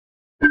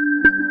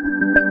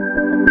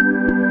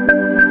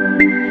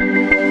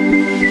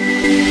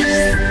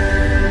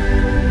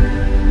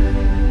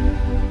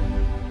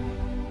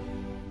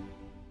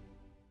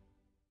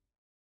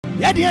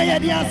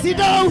dia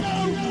sido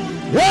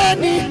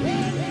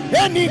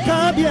any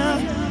kabia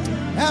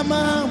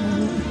ama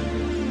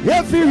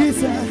ye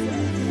firisa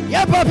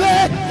ye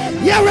papa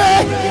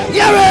yare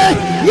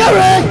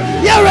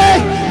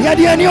ya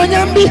dia ni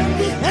onyambi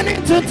any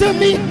to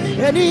me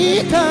any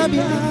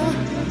kabia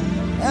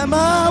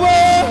ama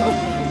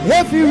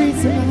ye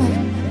firisa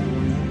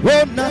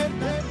wona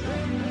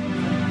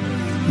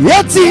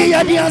yeti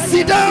ya dia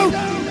sido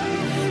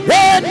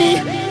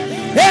any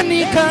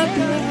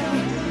kabia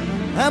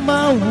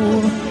ama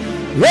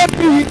ye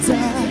firisa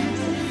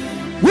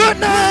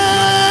wona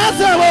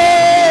zawo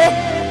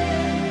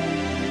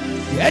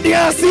yedi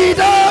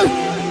asido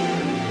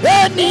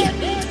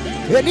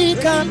any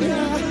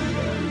camera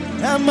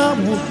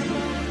amamu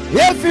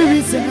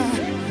yefirisa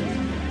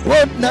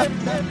wona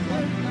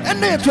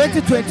and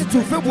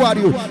 2022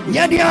 February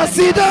yedi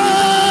asido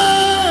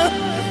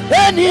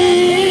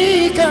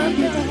any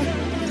camera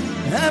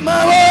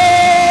amamu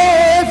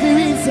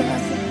yefirisa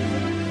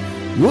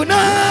wona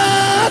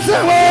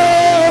zawo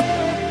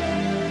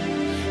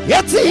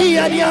yeti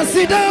yedi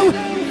asido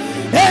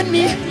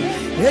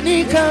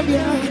any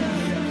camera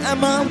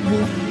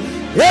amamu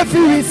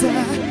yefirisa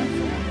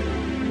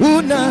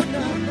una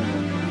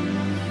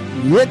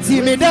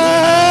yeti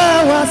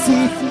medawasi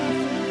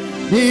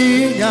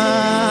ninya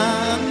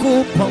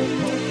kupon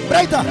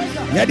Debrighter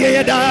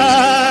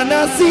yeda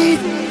nasi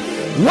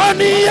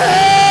wani ye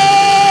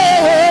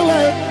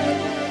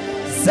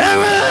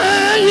sawa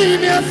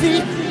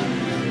yimiasi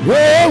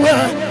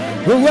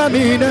wa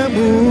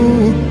minamu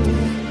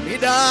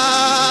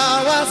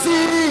medawasi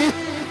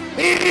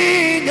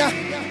ninya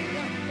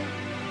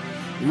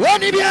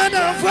wani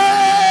biana fwe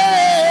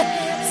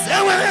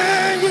sawa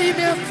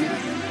yimiasi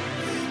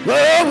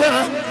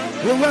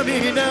wa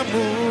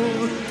minamu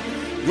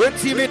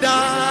yeti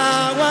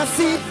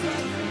medawasi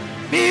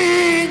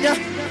minya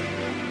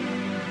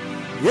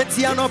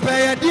yeti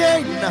anope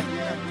diena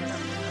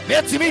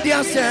yeti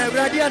media se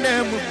radia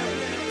nemu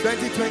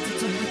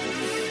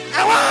 2022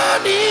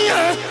 awani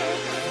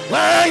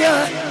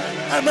waya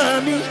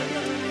amami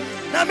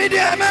na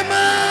media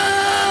mama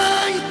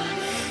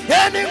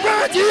yani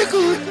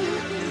kwajiku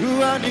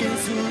ruani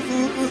su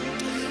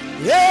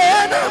ye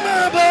na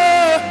mabo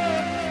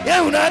ye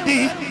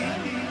unadi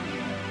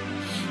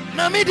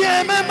na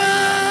media mama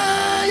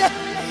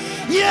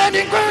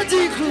yani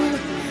kwajiku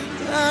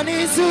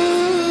anisu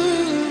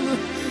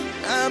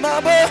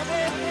amabo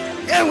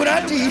ye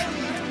unadi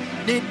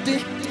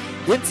niti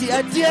yeti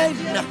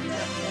adiena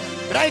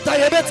Debrighter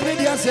yebet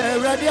media se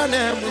radia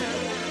nemu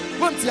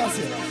wonti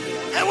ase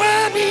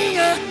awani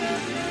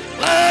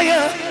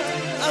waya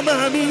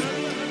amami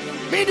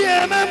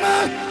media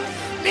mama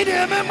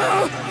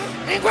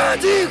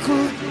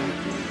ingwajiku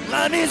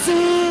lanisu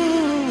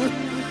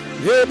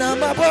yena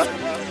mabo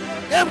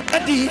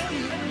emadi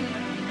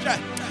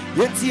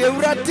yeti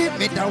eurati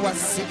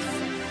medawasi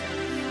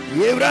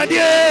euradi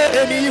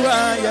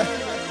eniwaya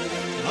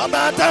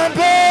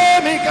abatambe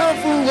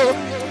mikamfuo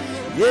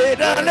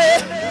yedale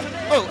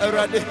oh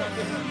euradi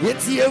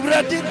yeti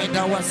eurati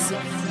medawasi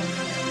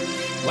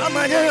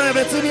wamanya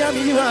betuni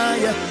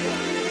amiwaya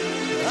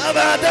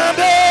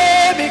abatambe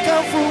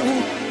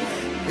mikamfuo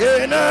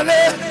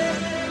yenale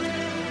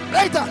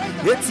Debrighter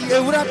yeti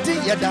eurati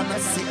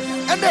yadanasi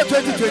and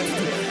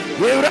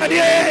 2022 euradi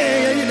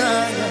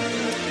yenaya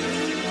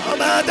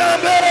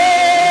abatambe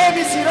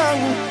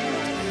misirawu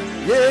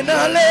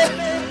yenale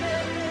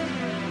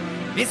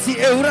misi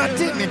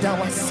eurati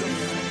medawasi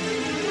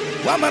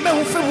wama me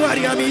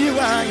February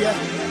amiwaya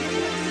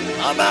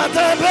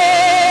abatambe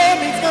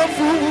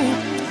mikamfuo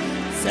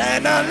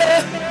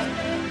senale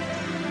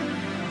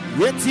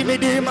yeti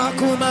mede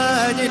makuma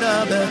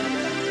nyinabe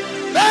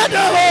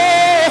bedawo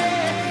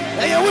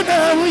eyewuna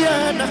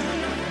uyana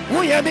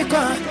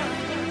uyabikwa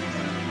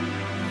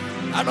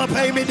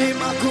anopai mede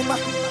makuma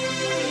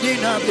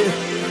nyinabe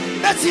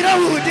betira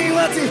udi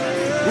wati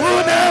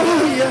una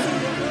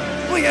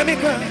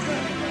uyabikwa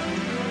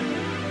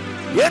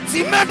yeti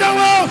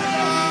medawo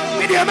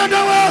mede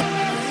medawo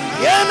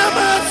yana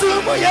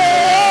masumu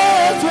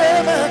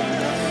yetwema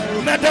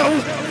medawo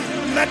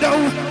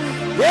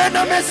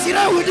yana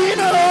mesira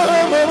udino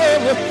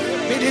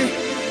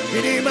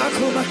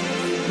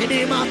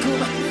midi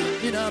makuma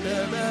ina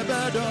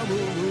bebe dobu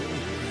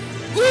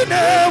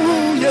una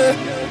uye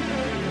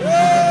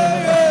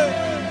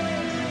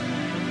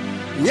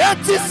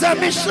yati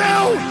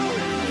samishau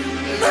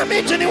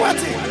nami jini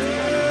wati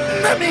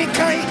nami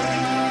kai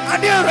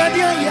adia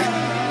radia ye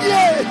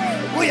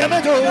uye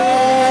medo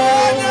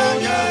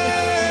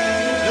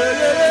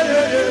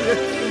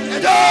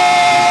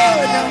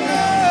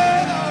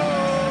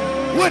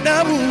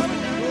Wanabu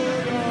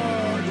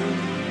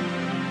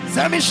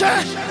Zamisha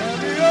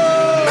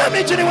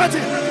Nami jini wati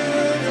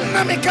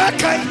Nami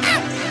kakai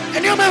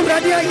and you're my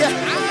radio.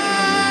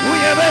 We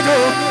ever go.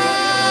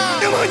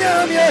 No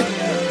one yet.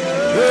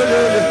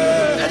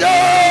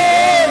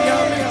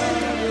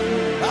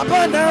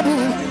 Papa Nabu.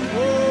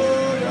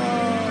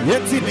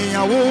 Yetini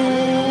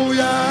awu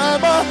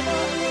yama.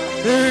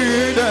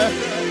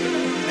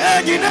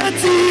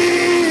 Ejinati.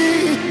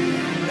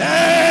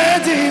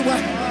 Ejiwa.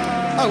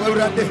 our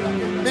Rande,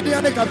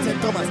 Mediana Captain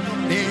Thomas,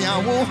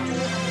 Niawo,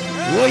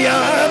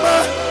 Oyama,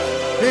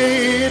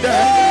 Nida,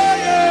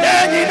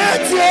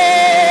 Dadinatio,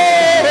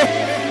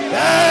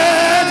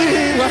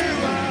 Dadiwa,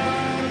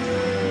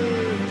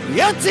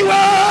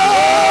 Yatiwa,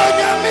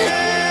 Yami,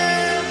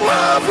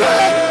 Wafre,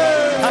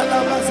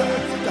 Alamasa,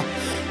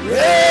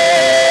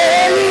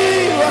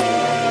 Rewa,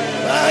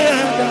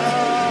 Ayanda,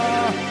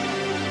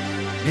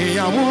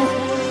 Niawo,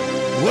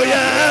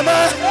 Oyama,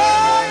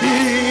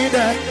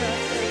 Nida.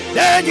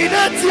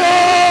 Dadinatio,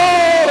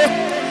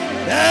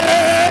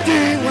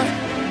 Dadiwa,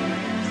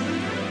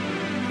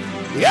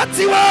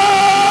 Yatiwa,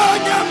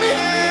 Yami,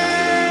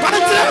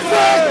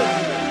 Panatrafa,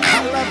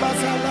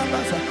 Alabasa,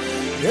 Alabasa,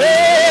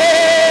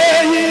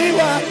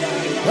 Yeyiwa,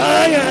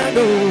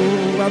 Ayando,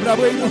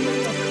 Abrabuino,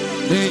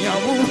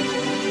 Niyamu,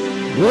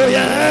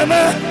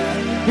 Oyama,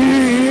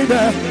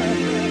 Ida,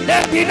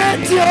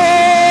 Dadinatio,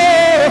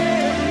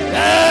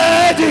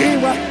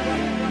 Dadiwa.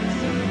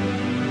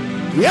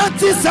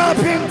 Yati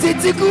sapim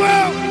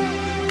titikuwa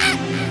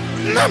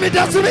Nami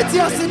dasumeti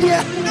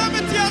asidia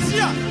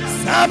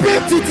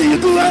Sapim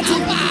titikuwa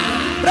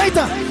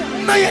Raita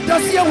Na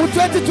yedasia u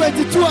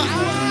 2022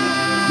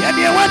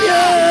 Yadi wadi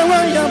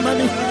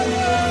wanyamani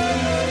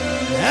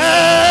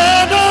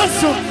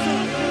Edoso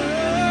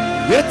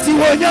Yeti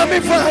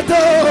wanyami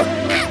fado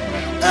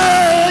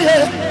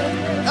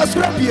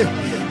Asrapie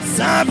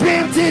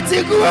Sapim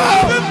titikuwa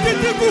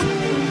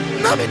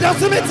Nami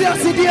dasumeti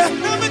asidia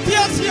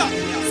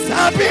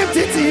Sapim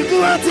titi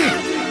guanti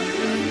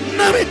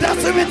Nami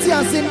dasumiti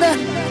asinde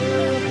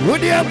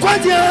Wudi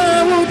akwaja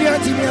Wudi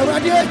atimi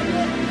awadie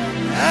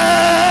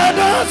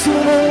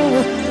Adosumo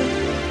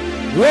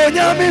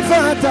Wonyami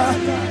fata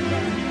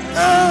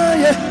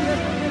Aye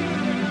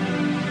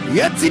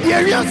Yeti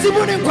dieri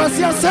asibuni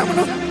kwasi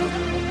asemno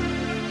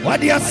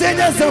Wadi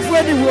asenya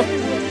safweni wo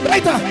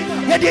Baita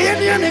Yedi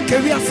yeni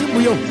kevi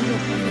asimu yo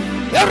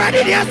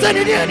Yoradi di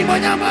aseni di ni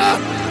monyama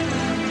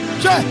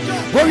Che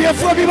Woye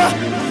fobiba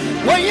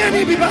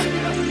Wanyani biba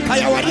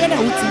kaya wariana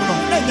utimo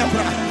na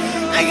nyakura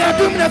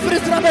ayadum na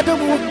Priscilla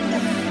bedomu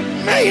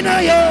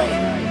meina yo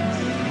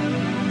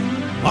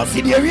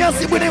osidi area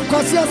sibune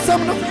nkwasi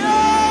asamno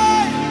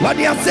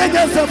wadi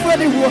asenya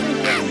safani wo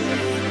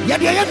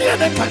yadi ayani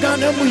na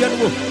kagana mu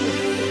yanwo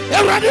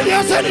ewrade di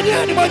aseni di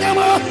ni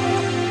monyama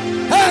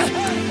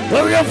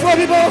woye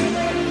fobibo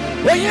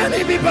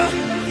wanyani biba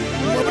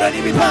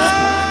obrani biba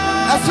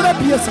asura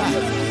biesa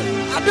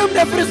adum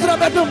na Priscilla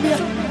bedomu ya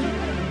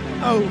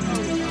oh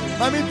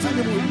I'm in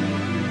the mood.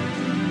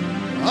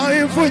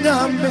 I'm for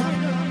Yambe.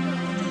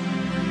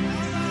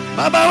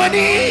 Baba, when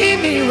he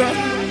mirror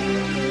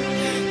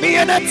me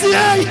and that's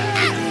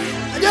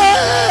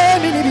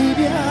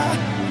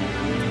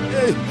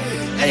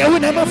I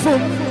would never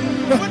form.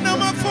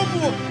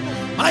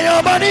 My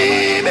own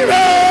body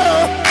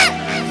mirror.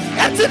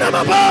 That's in my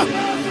bar.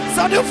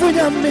 Something for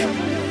Yambe.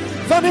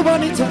 Funny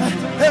one in time.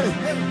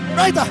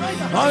 Right,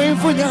 I'm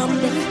for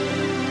Yambe.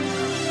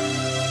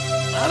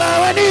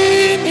 Baba, when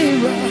he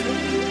mirror.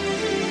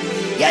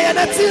 Yeah,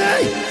 that's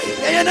it.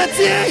 Yeah, that's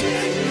it.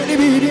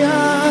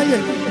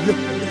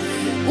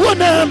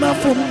 One of my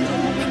phone.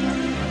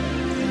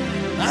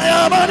 I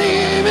am an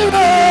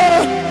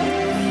evil.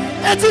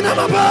 It's in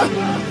my bar.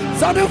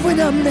 Son of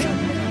William.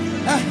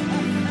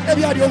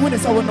 Every other one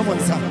is our one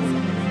son.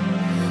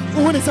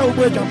 Who is our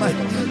word of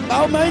mine?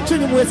 Our mind to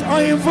him was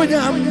I am for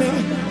Yam.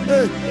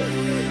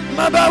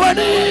 My Baba,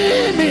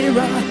 me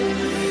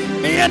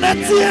and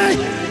that's it.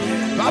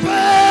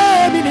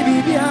 Papa,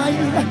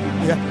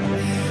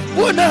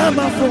 Una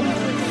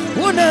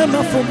ma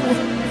phone,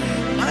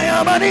 I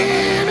am an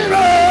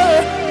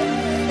mirror.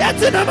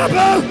 That's in my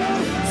bow.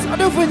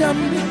 Son of Yam.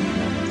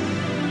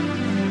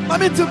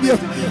 Mammy to you,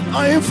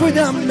 I am for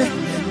Yam.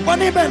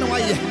 One even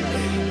way.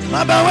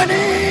 My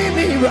bawani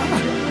mirror.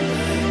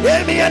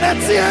 Let me and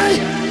that's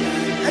it.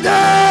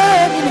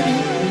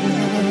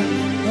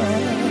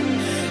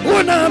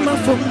 Una ma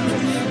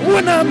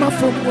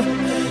phone,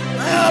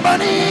 I am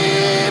an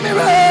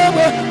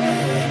mirror.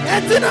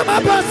 That's in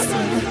my bus.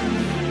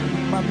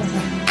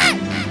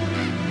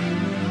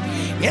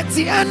 It's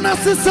the end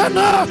of the sun.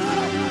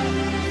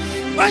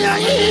 Why are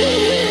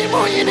you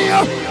moving? I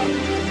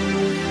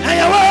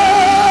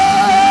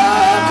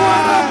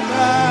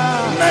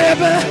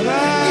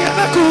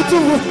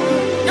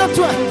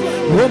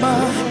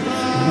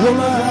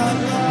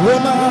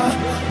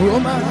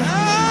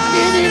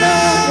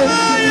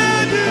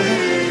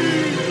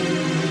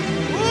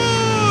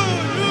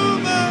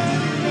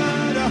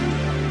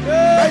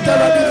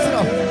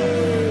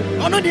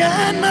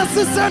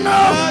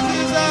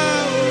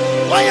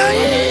Why are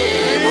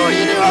you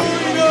moving?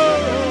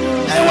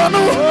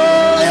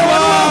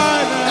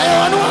 I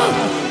want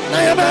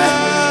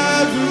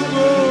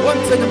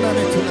one second,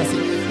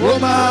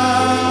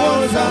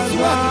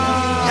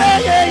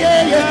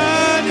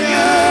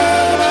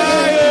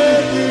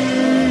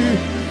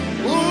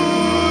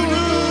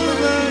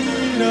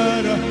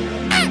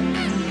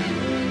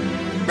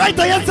 right,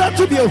 I answer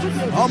to you.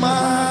 Oh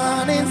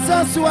man, in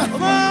Sasua,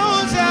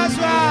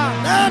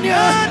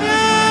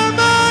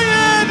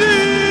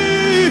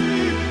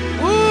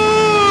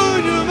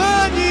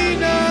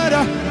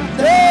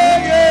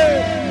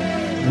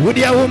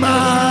 Udia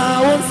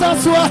uma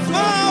unsaswa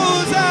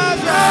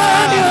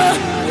Nanya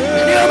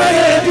Nyoma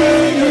yedi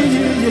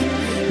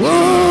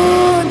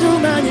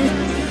Undumani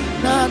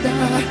Nada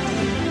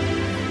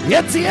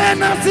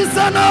Yetiena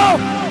sisano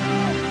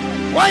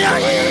Waya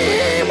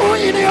imu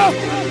inyo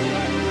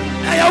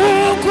Aya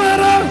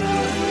ukwera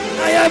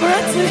Aya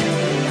breti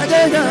Aya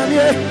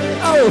nyamye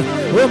Au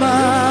uma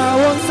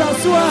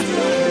unsaswa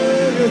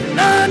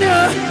Nanya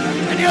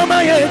Nyoma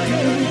yedi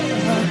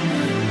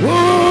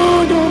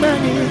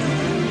Undumani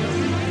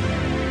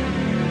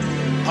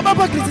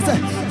Obaapa Christie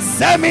said,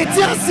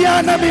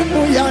 Semitiasiana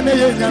Mimuyane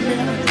Yame.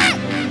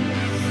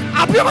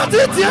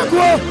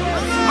 Apimatiago,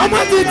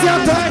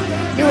 Amatitiata,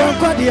 you are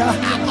Quadia.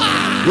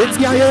 It's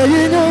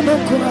Yayino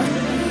Mokua.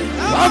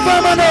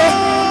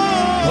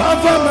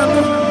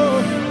 Wafamano,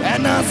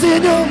 and I see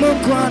no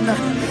Mokwana.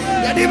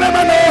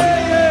 Yadibamano,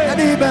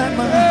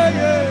 Yadibama.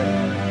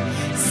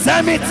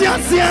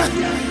 Semitiasia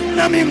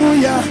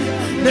Namimuya,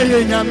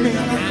 Neyame.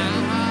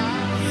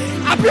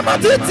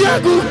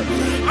 Apimatiago,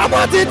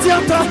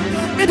 Amatitiata.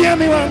 Medium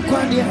one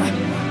quadia,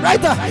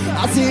 right? I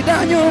see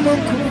Daniel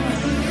Monku.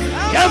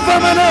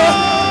 Yafamano,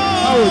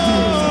 oh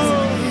Jesus,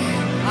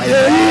 I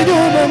hear you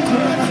Monku.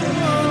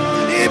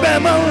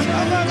 Adibama,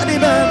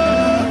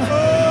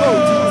 oh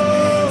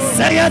Jesus.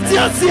 Say it,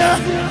 Yasia,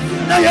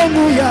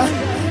 Nayamuya,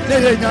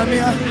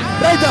 Nayamia,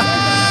 right?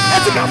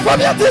 As you come from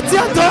your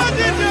theater,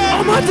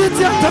 I'm at the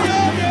theater.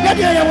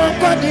 Yadia one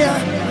quadia,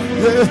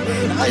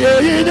 I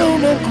hear you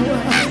Monku.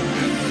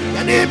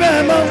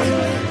 Adibama,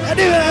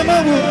 right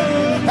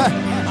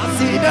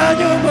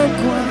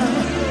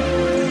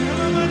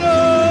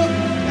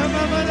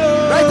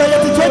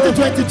at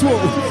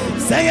 2022.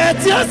 Say it,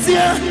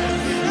 Yasia,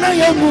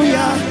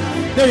 Nayamuya,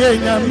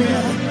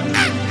 Nayamia.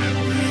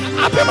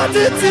 I'm a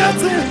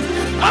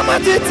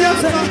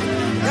theater.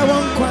 I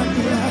won't quite.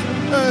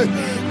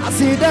 I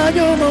see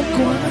Daniel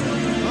Monqua.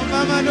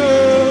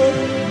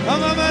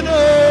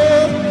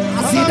 I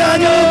see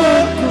Daniel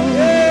Monqua.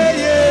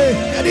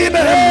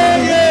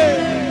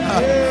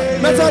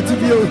 To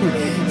you.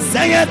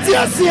 Say it,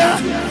 Yasia,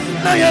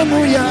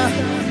 Nayamuya,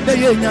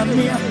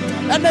 Nayamia,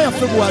 and I have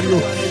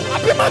February. I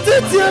be my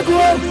Tiago,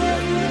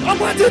 I'm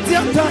what it is,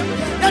 and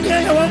I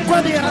won't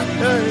quadia.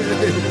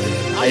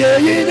 I hear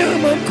you,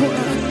 Monku.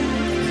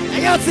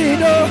 I see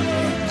no,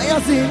 I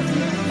see.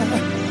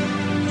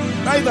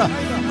 Neither.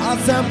 I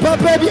said,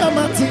 Papa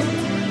Diamati.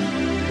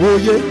 Oh,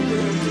 yeah,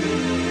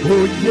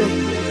 oh, yeah.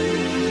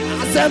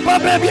 I said,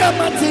 Papa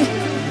Diamati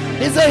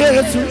is a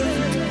yes.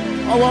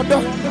 I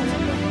wonder.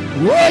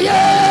 Oh,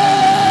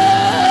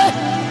 yeah.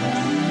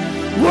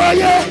 Oh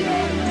yeah,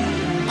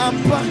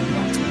 Ampa.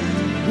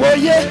 Oh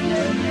yeah,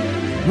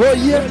 oh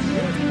yeah.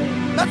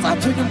 That's how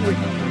to do it.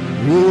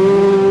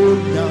 Oh,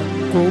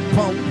 Yanko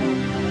Pump.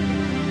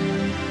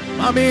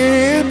 Mami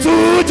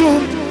Tuju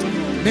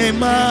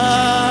Nema.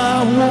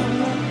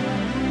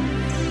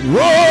 Oh,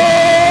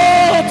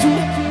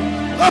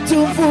 to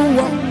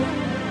Fuwa.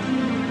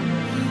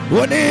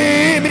 Oh,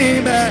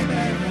 Nemi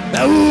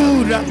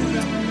Naura.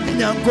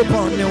 Yanko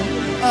Pump.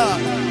 Ah.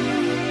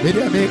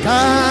 Bidi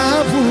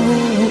amekafu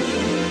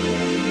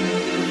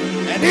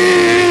ni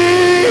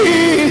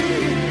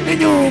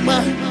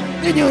nyuma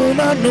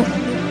no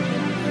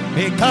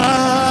meka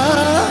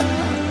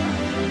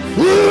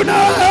una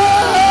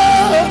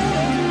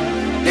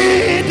ni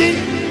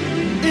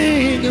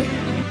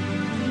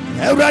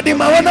Everybody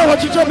mawana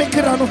wachicho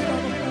mikirano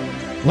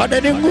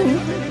wadengu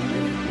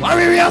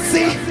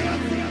wariasi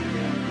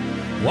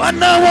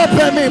wana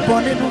wapeme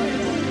bonino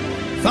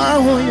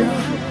fahoya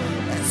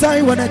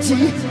sai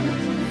wanachi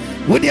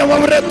Would you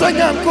want to turn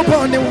your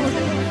coupon?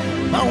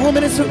 My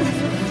woman is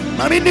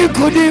Mammy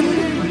Nicodim.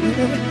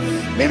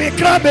 Maybe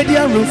crab at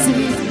your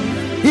Lucy.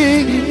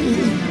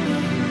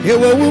 You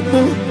will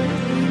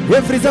move.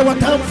 We freeze our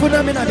time for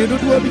them and I do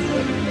it.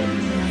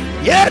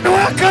 Yeah, no,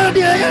 I can't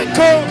hear you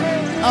call.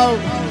 Oh,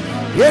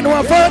 you know,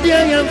 I found the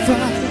young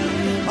fire.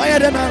 I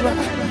had another.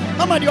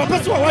 I'm at your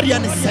person. What you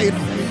say?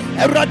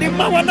 Everybody,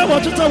 my one, I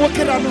want to talk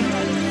around.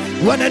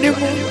 One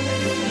anymore.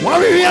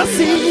 Warrior,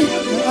 see.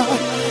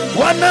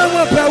 One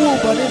hour per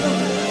woman,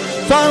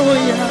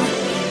 Fawaya,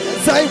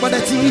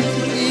 Saibanachi,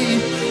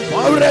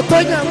 or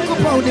Retoya,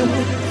 Compounding,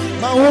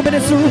 my woman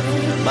is so,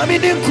 Mammy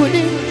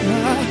Ninkuni,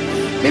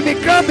 Mimi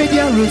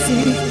Cramedia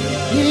Lucy.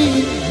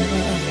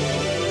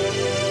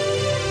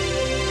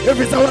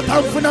 Every hour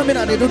town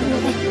phenomena, they don't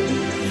know.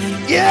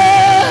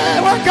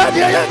 Yeah, what can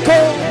you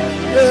call?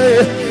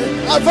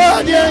 I've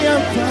heard your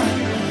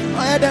I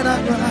had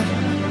another.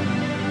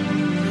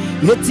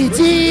 It's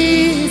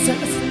Jesus.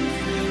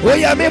 Oh,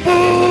 yeah, me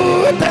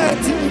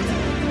butati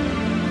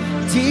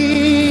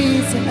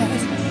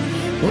Jesus.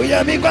 Oh,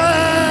 yeah, me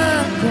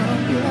guanco.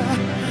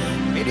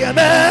 Me dia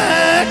me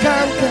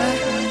canta.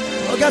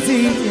 Oh,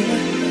 Gazi.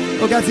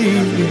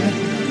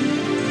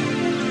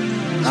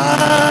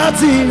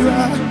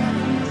 Atira.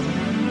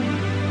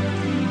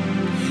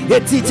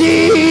 It's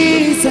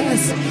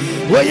Jesus.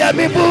 Oh, yeah,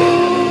 me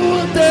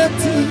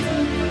butati.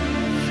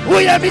 Oh,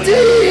 yeah, me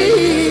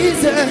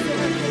Jesus.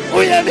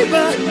 Oh, yeah, me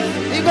guanco.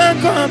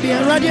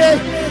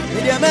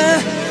 Me dia me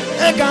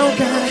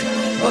Ekauka,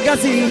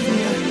 Ogasi,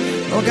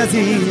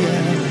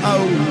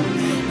 oh,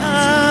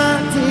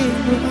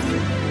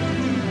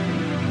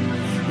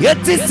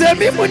 yet is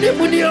semi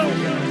munio,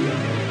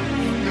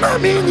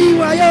 Mammy,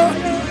 wayo,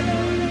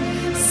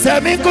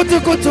 Sami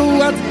kutu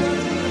what?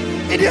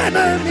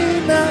 Idiana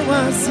mina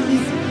wasi,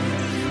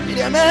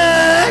 Idiana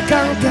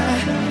Ekauka,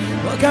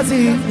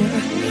 Ogasi,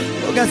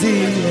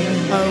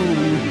 oh,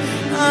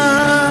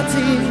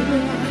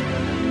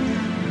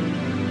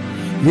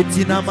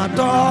 Yitina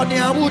matoni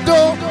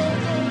amudo,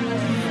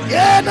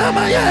 yena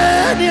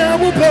mayeni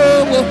amupo,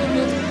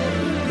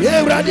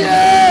 yebradi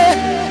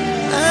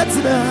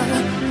atina.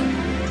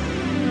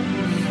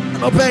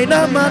 Opena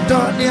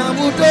matoni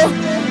amudo,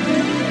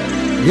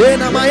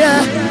 yena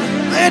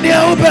mayeni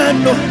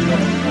amupendo,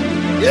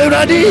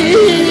 yebradi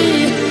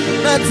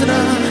atina.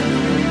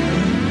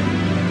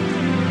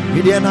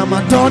 Yitina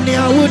matoni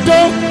amudo,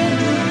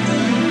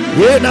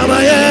 yena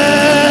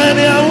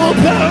mayeni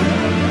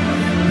amupendo.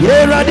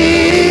 Yeradi,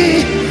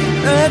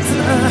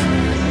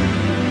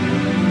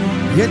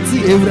 yeti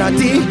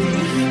Euradi,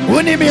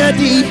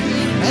 Unimiadi,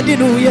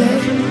 Adinuye,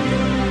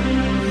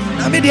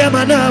 Namidia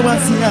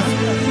Manawasia,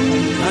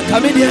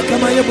 Akamidia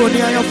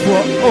Kamayabonia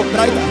for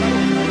Brighter.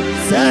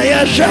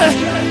 Sayasha,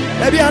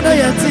 Babiana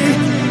Yeti,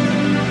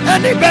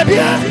 Annie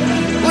Babia,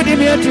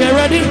 Unimiadi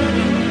Eradi,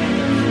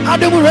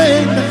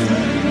 Adamurain,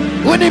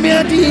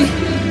 Unimiadi,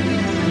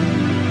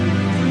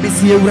 Miss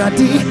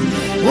Euradi,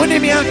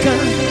 Unimiaka.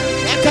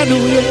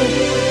 Kanuye,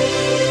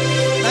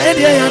 I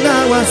did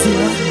not was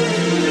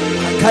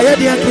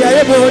Kayadia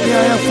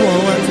Kiabonia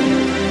forward.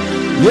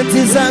 It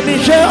is a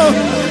Michel,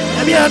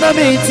 Amiana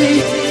Mati,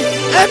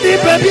 and the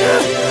Babia,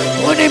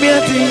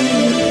 Unimiati,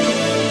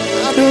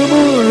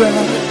 Adumura,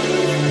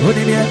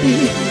 Unimiati,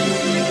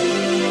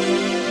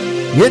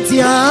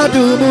 Yetia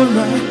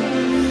Adumura,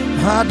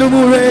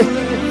 Adumura,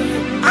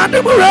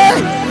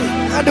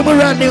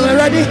 new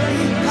already,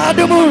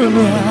 Adumura,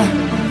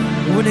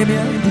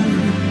 Unimiati.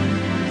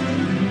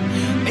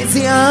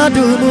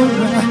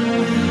 Adumura,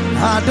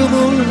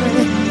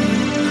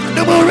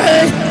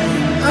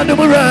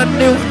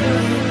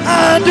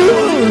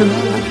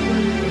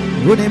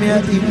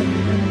 Unimiati,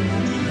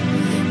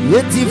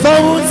 Yeti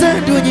Fons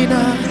and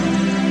Dunina,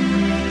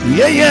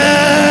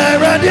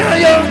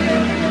 Radio,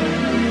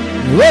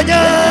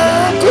 Wenya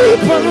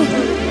Kupa,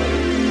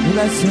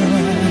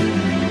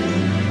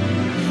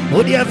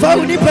 Odia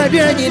Fauni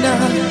Padianina,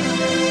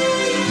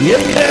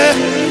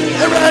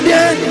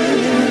 Radio.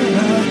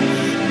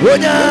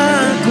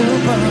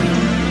 Kupa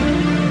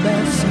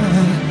Basa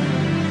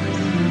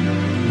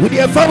would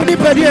you found the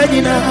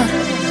Padianina?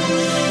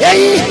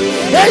 Hey,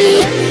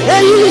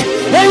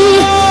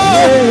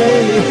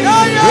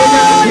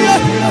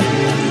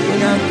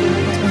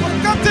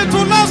 Captain to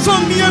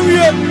Nelson near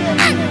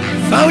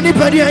found the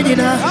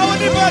Padianina.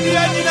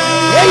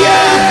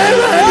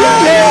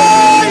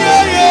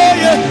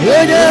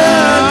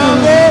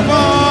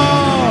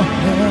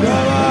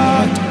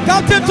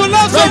 Captain to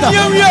last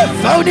year,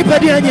 found the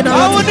Padianina.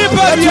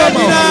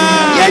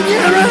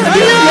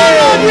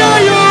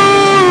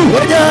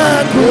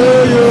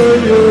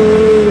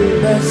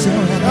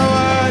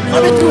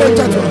 I'm a true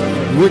tattoo.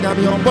 Would I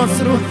be on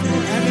Bosro?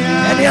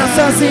 Any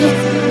assassin?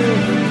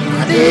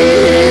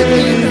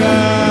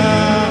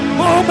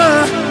 Moma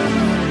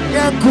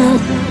Yanku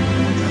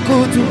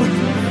Kutu.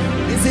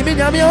 Is it me?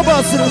 I'm your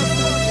Bosro.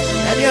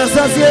 Any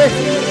assassin?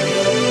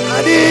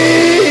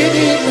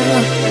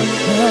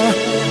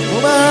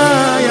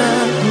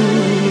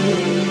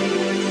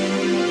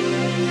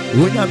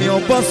 Unyami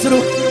obosru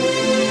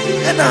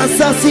ena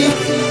asasi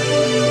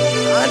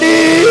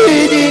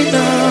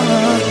adina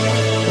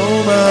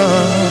oma